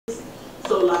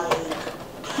So like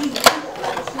he got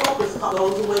like a smoker's car,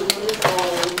 goes away on his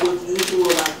own with usual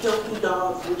like healthy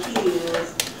dogs, which he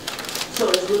is. So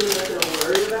it's really nothing to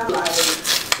worry about. Like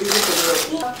it's just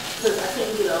a real because I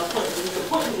can't get an appointment. The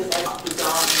appointment is like off the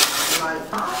dog.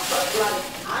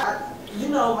 You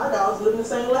know, my dogs live in the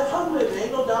same life I'm living.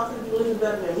 Ain't no dog gonna be living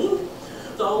better than me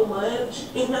so much.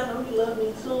 And I know he love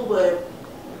me too, but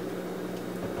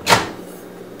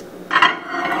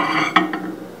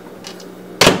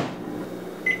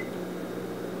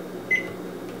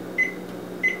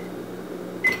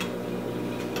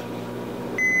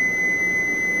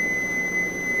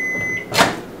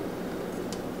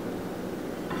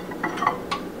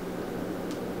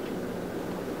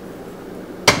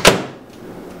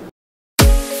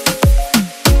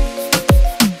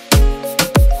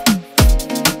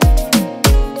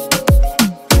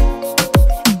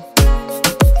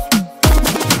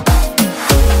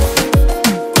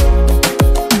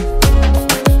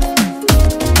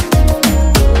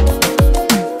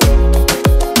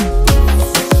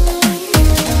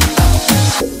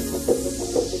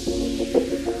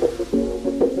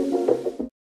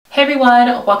Hey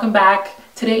everyone, welcome back.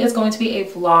 Today is going to be a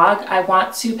vlog. I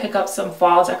want to pick up some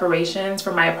fall decorations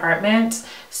for my apartment.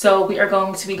 So we are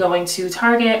going to be going to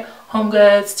Target, Home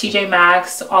Goods, TJ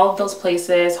Maxx, all of those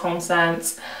places,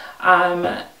 HomeSense,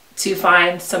 to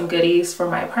find some goodies for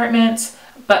my apartment.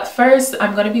 But first,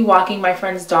 I'm going to be walking my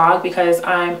friend's dog because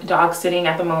I'm dog sitting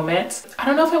at the moment. I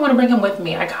don't know if I want to bring him with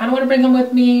me. I kind of want to bring him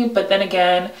with me, but then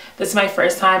again, this is my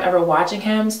first time ever watching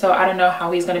him, so I don't know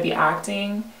how he's going to be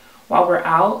acting while we're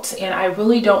out, and I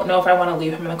really don't know if I want to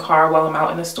leave him in the car while I'm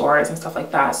out in the stores and stuff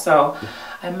like that, so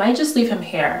I might just leave him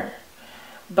here.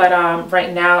 But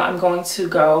right now I'm going to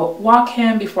go walk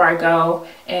him before I go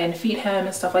and feed him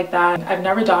and stuff like that. I've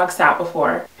never dog sat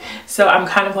before, so I'm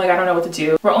kind of like, I don't know what to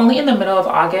do. We're only in the middle of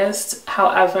August.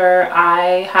 However,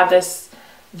 I have this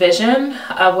vision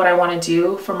of what I want to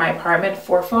do for my apartment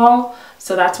for fall,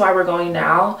 so that's why we're going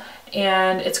now.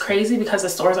 And it's crazy because the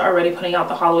stores are already putting out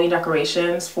the Halloween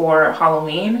decorations for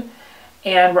Halloween,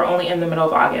 and we're only in the middle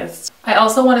of August. I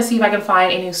also want to see if I can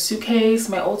find a new suitcase.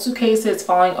 My old suitcase is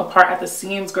falling apart at the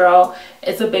seams, girl.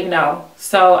 It's a big no.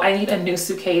 So I need a new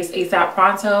suitcase ASAP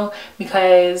pronto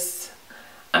because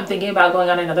I'm thinking about going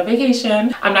on another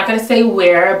vacation. I'm not going to say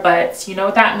where, but you know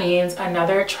what that means,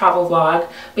 another travel vlog.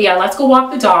 But yeah, let's go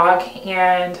walk the dog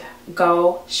and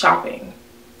go shopping.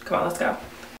 Come on, let's go.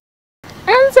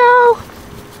 Enzo!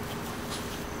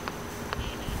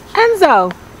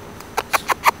 Enzo!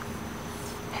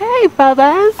 Hey,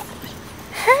 Bubba's!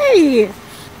 Hey!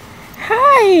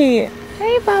 Hi!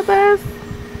 Hey, Bubba's!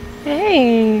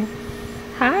 Hey!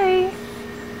 Hi!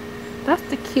 That's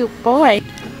the cute boy.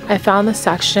 I found the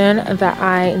section that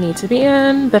I need to be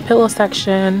in, the pillow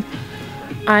section.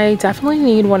 I definitely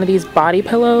need one of these body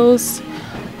pillows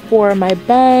for my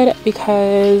bed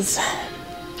because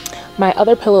my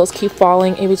other pillows keep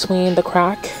falling in between the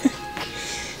crack.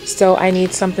 So I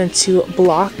need something to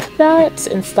block that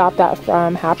and stop that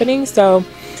from happening. So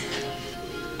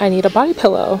I need a body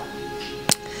pillow.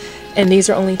 And these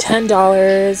are only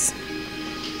 $10.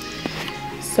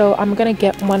 So I'm gonna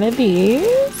get one of these.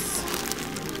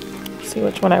 See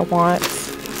which one I want.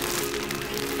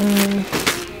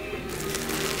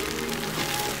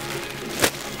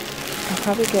 I'll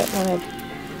probably get one of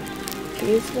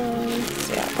these ones.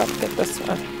 Yeah, I'll probably get this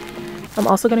one. I'm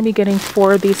also going to be getting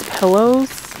 4 of these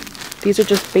pillows. These are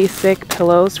just basic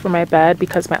pillows for my bed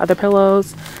because my other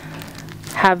pillows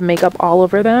have makeup all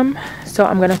over them. So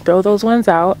I'm going to throw those ones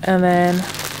out and then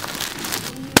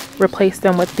replace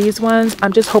them with these ones.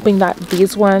 I'm just hoping that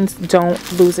these ones don't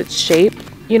lose its shape.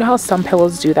 You know how some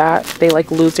pillows do that? They like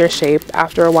lose their shape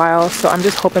after a while. So I'm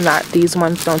just hoping that these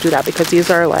ones don't do that because these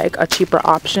are like a cheaper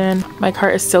option. My car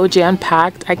is so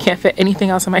jam-packed. I can't fit anything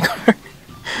else in my car.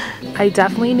 I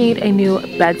definitely need a new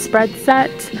bedspread set,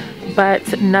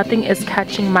 but nothing is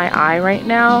catching my eye right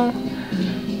now.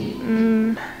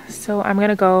 So I'm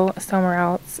gonna go somewhere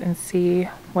else and see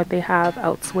what they have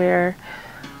elsewhere.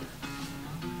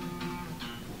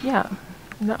 Yeah,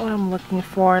 not what I'm looking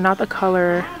for, not the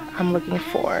color I'm looking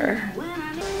for.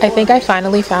 I think I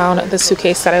finally found the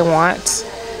suitcase that I want.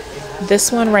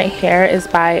 This one right here is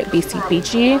by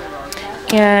BCBG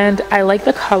and I like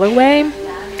the colorway.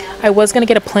 I was gonna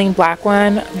get a plain black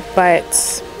one,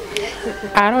 but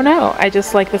I don't know. I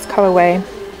just like this colorway.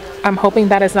 I'm hoping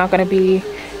that it's not gonna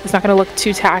look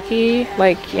too tacky.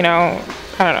 Like, you know,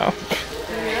 I don't know.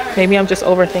 Maybe I'm just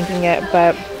overthinking it,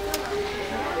 but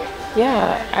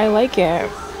yeah, I like it.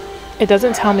 It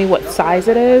doesn't tell me what size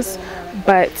it is,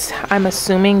 but I'm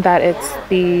assuming that it's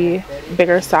the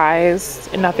bigger size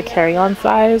and not the carry-on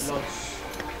size.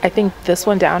 I think this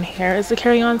one down here is the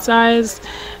carry-on size,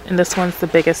 and this one's the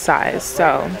biggest size.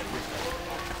 So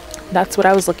that's what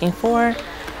I was looking for.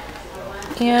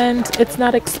 And it's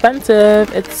not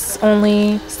expensive. It's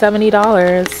only $70.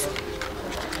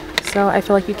 So I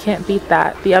feel like you can't beat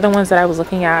that. The other ones that I was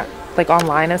looking at, like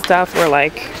online and stuff, were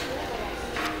like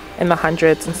in the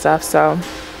hundreds and stuff. So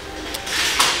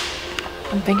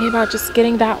I'm thinking about just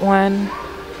getting that one.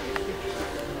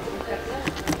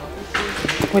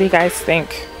 What do you guys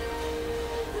think?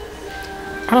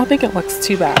 I don't think it looks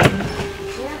too bad.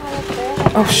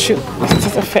 Oh shoot, this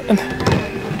doesn't fit in.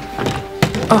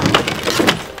 Oh.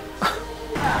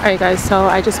 Alright guys, so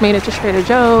I just made it to Trader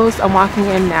Joe's. I'm walking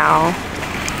in now.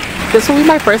 This will be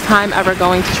my first time ever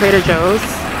going to Trader Joe's.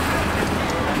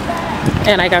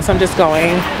 And I guess I'm just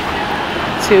going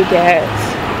to get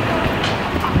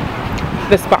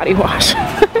this body wash.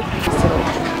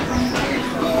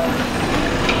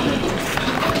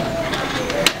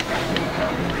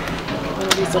 One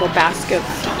of these little baskets.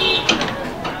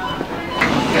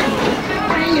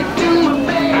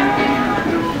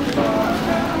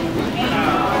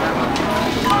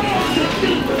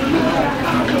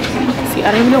 See,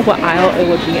 I don't even know what aisle it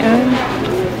would be in,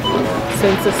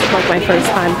 since this is like my first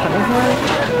time coming here.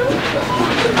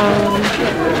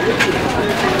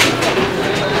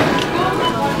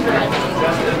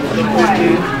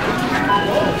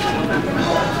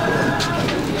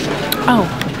 Oh,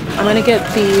 I'm gonna get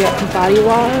the body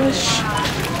wash.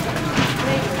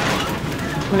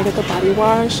 I'm gonna get the body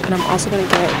wash, and I'm also gonna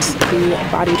get the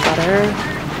body butter.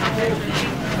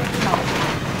 I'm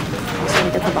also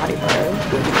gonna get the body butter.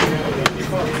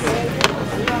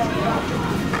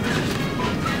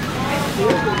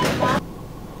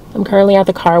 I'm currently at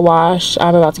the car wash.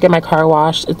 I'm about to get my car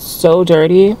washed. It's so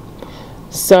dirty.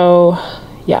 So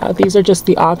yeah, these are just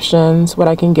the options, what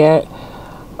I can get.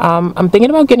 I'm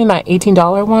thinking about getting that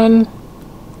 $18 one.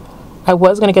 I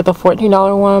was gonna get the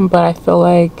 $14 one, but I feel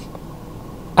like,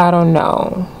 I don't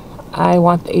know, I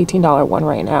want the $18 one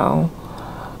right now.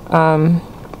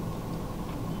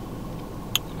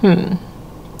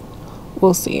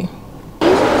 We'll see.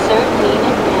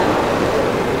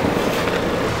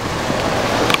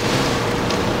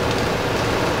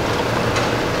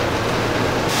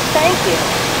 Thank you.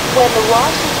 When the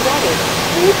wash is ready,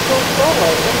 please move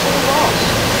forward into the wash.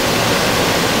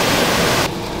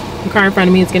 The car in front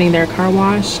of me is getting their car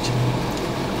washed.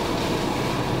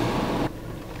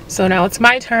 So now it's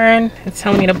my turn. It's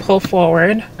telling me to pull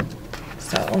forward.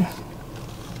 So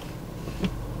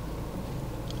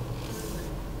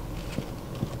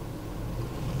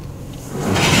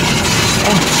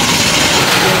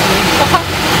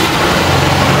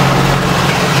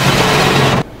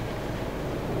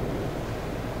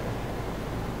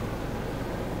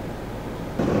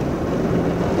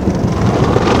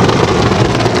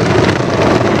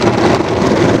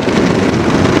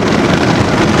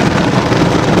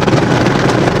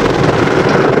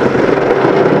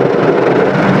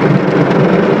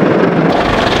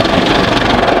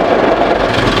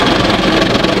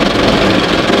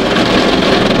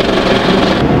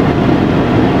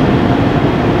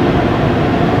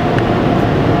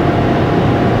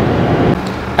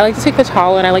I like to take the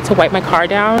towel and I like to wipe my car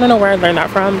down. I don't know where I learned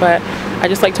that from, but I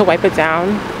just like to wipe it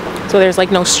down so there's like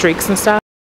no streaks and stuff.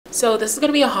 So this is going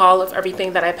to be a haul of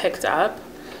everything that I picked up.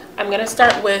 I'm going to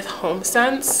start with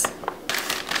HomeSense.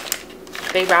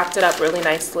 They wrapped it up really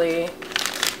nicely.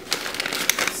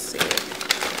 Let's see.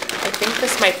 I think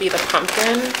this might be the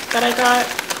pumpkin that I got.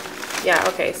 Yeah,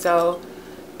 okay, so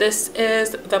this is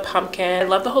the pumpkin. I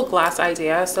love the whole glass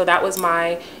idea, so that was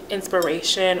my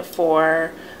inspiration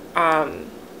for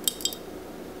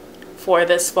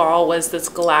this fall, was this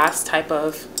glass type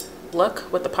of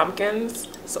look with the pumpkins.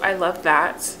 So I love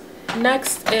that.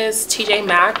 Next is TJ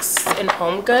Maxx and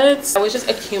Home Goods. I was just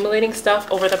accumulating stuff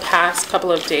over the past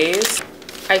couple of days.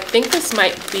 I think this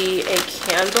might be a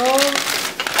candle. Let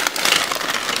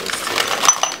me see.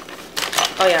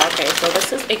 Oh yeah, okay, so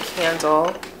this is a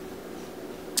candle.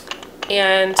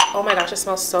 And oh my gosh, it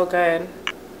smells so good.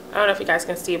 I don't know if you guys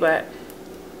can see, but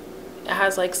it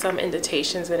has like some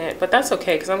indentations in it, but that's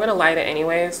okay because I'm gonna light it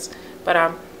anyways. But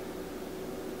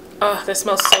oh, this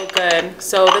smells so good.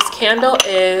 So this candle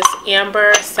is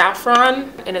amber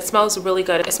saffron and it smells really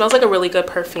good. It smells like a really good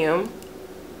perfume.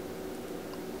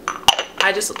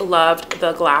 I just loved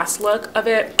the glass look of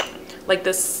it. Like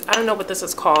this, I don't know what this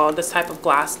is called, this type of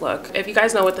glass look. If you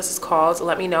guys know what this is called,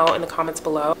 let me know in the comments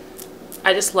below.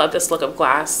 I just love this look of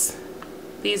glass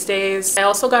these days. I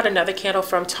also got another candle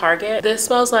from Target. This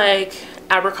smells like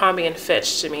Abercrombie and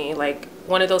Fitch to me, like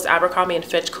one of those Abercrombie and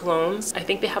Fitch colognes. I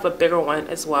think they have a bigger one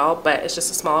as well, but it's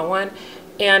just a smaller one.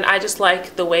 and I just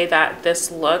like the way that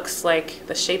this looks, like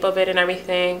the shape of it and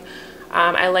everything.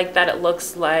 I like that it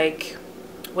looks like,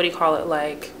 what do you call it,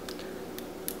 like,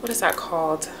 what is that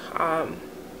called,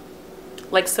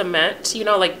 like cement, you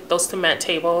know, like those cement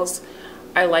tables.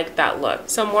 I like that look.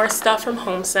 Some more stuff from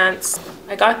HomeSense.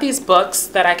 I got these books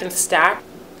that I can stack.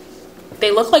 They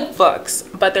look like books,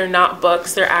 but they're not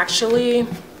books. They're actually,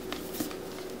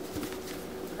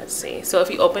 let's see, so if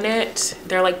you open it,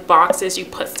 they're like boxes, you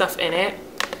put stuff in it,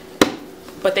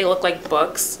 but they look like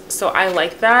books, so I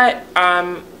like that.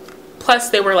 Plus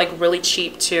they were like really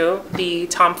cheap too. The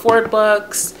Tom Ford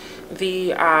books,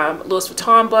 the Louis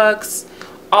Vuitton books,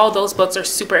 all those books are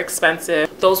super expensive.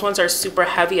 Those ones are super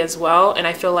heavy as well, and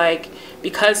I feel like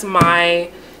because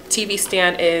my TV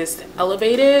stand is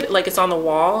elevated, like it's on the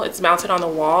wall, it's mounted on the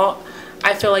wall,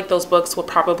 I feel like those books will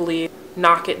probably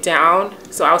knock it down,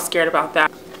 so I was scared about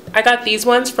that. I got these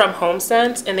ones from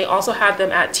HomeSense, and they also had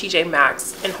them at TJ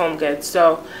Maxx and HomeGoods.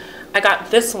 So I got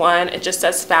this one, it just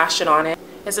says fashion on it.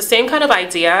 It's the same kind of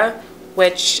idea,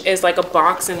 which is like a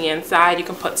box in the inside. You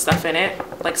can put stuff in it,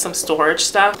 like some storage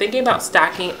stuff. Thinking about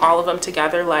stacking all of them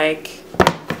together like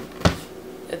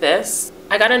this.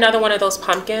 I got another one of those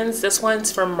pumpkins. This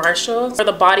one's from Marshall's. For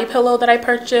the body pillow that I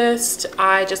purchased,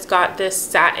 I just got this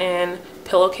satin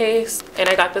pillowcase, and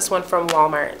I got this one from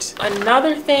Walmart.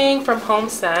 Another thing from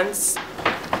HomeSense,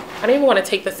 I don't even want to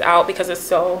take this out because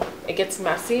it gets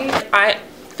messy. I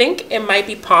think it might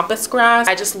be pampas grass.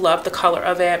 I just love the color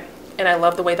of it, and I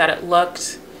love the way that it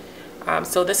looked.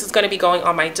 So this is going to be going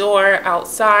on my door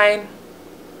outside.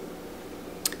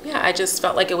 Yeah, I just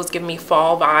felt like it was giving me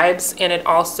fall vibes, and it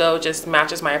also just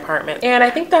matches my apartment. And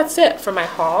I think that's it for my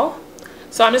haul.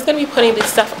 So I'm just going to be putting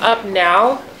this stuff up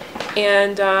now,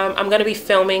 and I'm going to be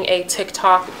filming a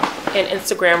TikTok and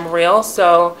Instagram reel.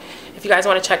 So if you guys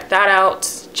want to check that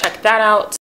out, check that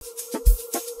out.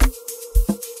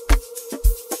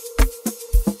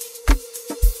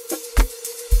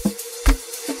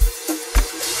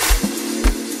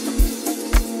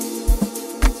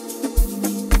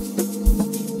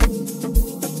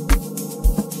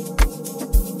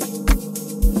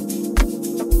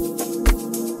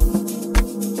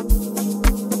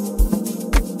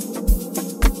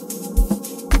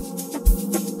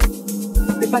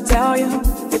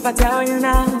 If I tell you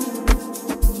now,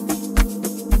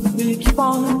 will you keep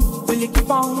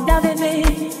on loving me?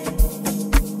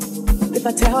 If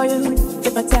I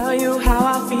tell you how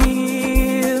I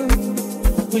feel,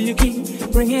 will you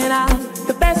keep bringing out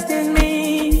the best in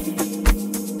me?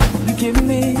 You give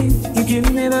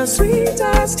me the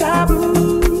sweetest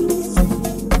taboo.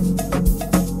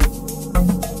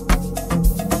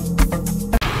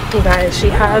 You guys, she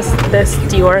has this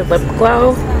Dior lip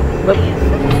glow.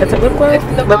 Is it lip glow?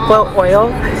 Lip glow oil.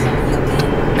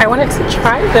 I wanted to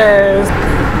try this.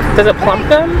 Does it plump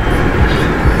them?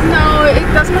 No, it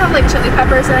doesn't have like chili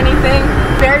peppers or anything.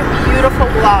 Very beautiful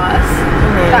gloss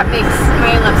that makes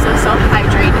my lips look so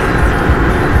hydrated.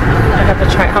 I have to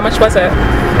try. How much was it?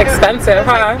 Expensive,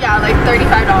 huh? Like, yeah, like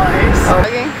 $35. Oh.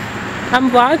 Okay.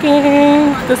 I'm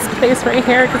vlogging this place right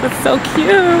here because it's so cute.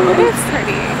 It's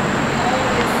pretty.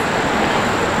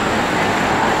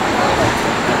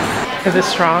 Is it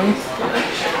strong?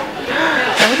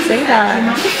 I would say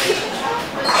that.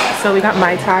 So we got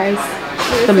Mai Tais,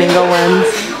 the mango ones.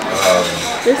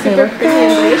 They're super pretty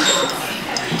and delicious.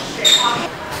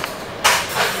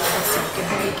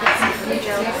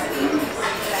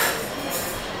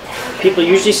 People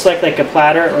usually select like a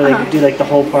platter, or they do like the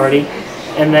whole party.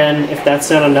 And then if that's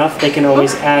not enough, they can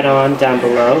always add on down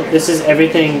below. This is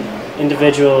everything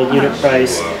individual unit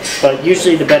price, but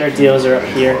usually the better deals are up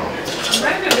here.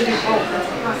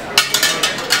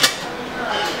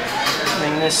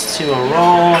 Bring this to a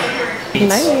roll.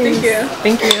 Nice. Thank you.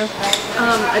 Thank you.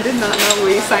 I did not know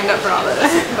we signed up for all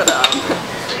this, but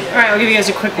Alright, I'll give you guys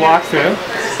a quick walkthrough.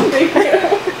 thank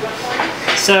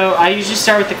you. So I usually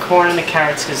start with the corn and the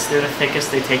carrots because they're the thickest,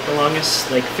 they take the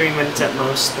longest, like 3 minutes at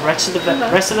most. The rest of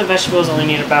the vegetables only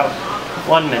need about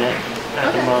 1 minute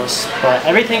at the most. But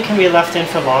everything can be left in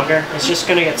for longer. It's just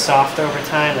going to get soft over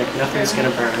time, like nothing's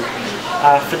going to burn.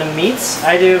 For the meats,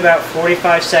 I do about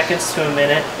 45 seconds to a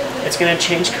minute. It's going to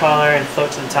change color and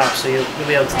float to the top, so you'll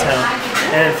be able to tell.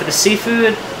 And for the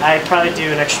seafood, I probably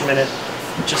do an extra minute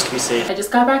just to be safe. I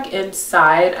just got back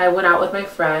inside. I went out with my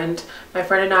friend. My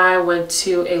friend and I went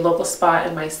to a local spot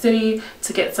in my city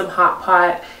to get some hot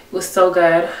pot. It was so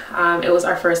good. It was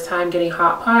our first time getting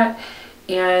hot pot,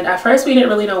 and at first we didn't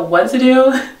really know what to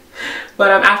do,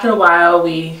 but after a while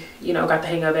we, got the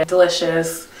hang of it.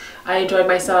 Delicious. I enjoyed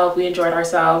myself. We enjoyed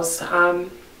ourselves.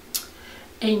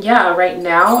 And yeah, right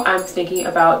now I'm thinking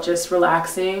about just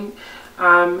relaxing.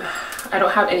 I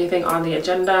don't have anything on the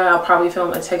agenda. I'll probably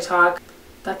film a TikTok.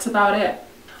 That's about it.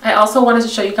 I also wanted to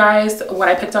show you guys what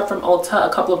I picked up from Ulta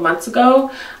a couple of months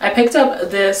ago. I picked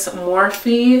up this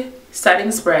Morphe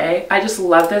setting spray. I just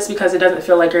love this because it doesn't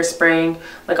feel like you're spraying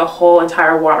like a whole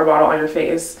entire water bottle on your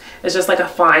face. It's just like a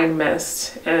fine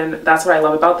mist, and that's what I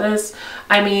love about this.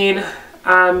 I mean,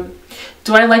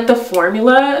 do I like the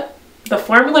formula? The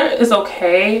formula is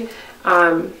okay.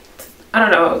 I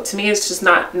don't know, to me it's just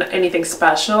not anything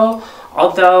special,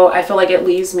 although I feel like it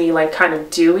leaves me like kind of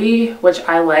dewy, which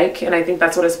I like, and I think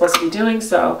that's what it's supposed to be doing,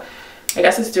 so I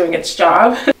guess it's doing its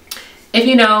job. If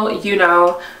you know, you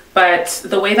know. But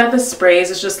the way that this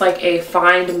sprays is just like a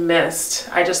fine mist.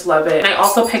 I just love it. And I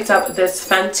also picked up this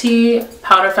Fenty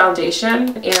powder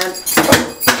foundation, and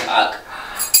fuck,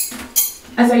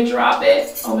 as I drop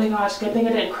it, oh my gosh, good thing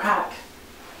it didn't crack.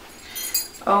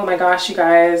 Oh my gosh, you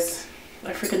guys,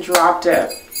 I freaking dropped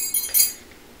it.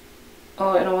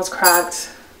 Oh, it almost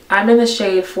cracked. I'm in the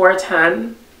shade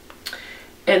 410,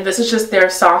 and this is just their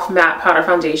soft matte powder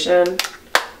foundation,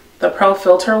 the Pro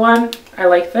Filter one. I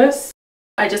like this.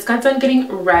 I just got done getting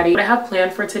ready. What I have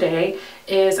planned for today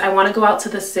is I want to go out to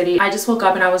the city. I just woke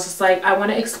up and I was just like, I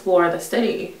want to explore the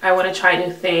city. I want to try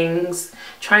new things,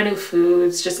 try new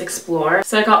foods, just explore.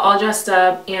 So I got all dressed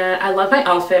up and I love my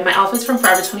outfit. My outfit's from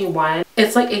Forever 21.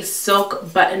 It's like a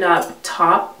silk button-up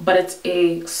top, but it's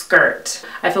a skirt.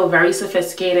 I feel very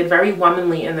sophisticated, very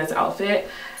womanly in this outfit,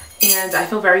 and I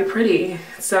feel very pretty.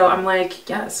 So I'm like,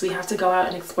 yes, we have to go out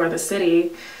and explore the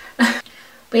city.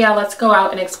 But yeah, let's go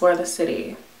out and explore the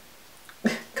city.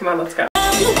 Come on, let's go.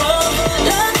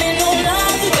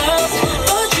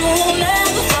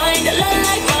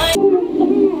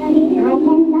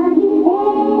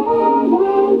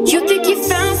 You think you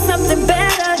found something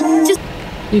better? Just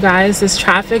You guys, this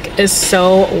traffic is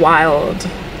so wild. Oh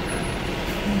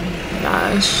my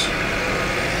gosh.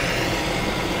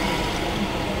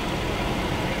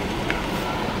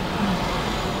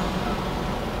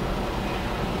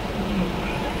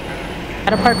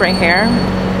 At a park right here.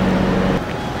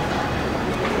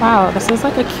 Wow, this is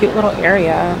like a cute little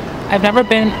area. I've never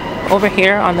been over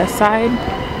here on this side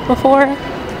before.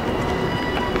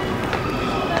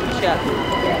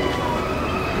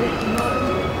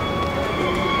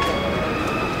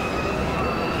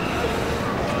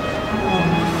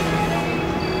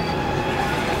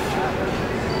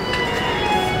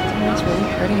 That's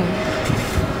really pretty.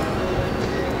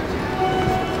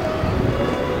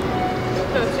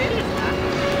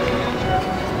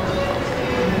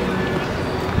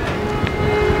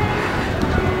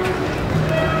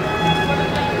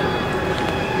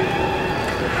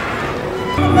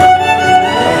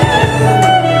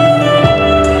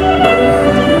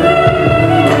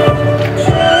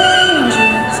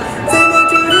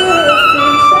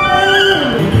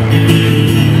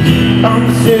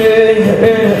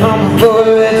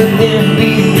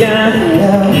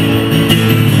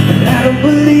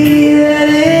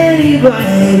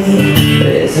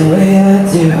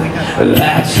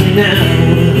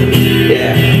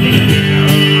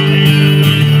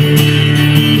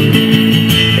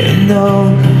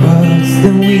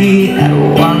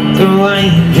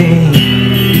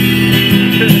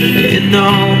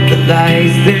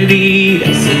 Lies that lead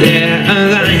us there.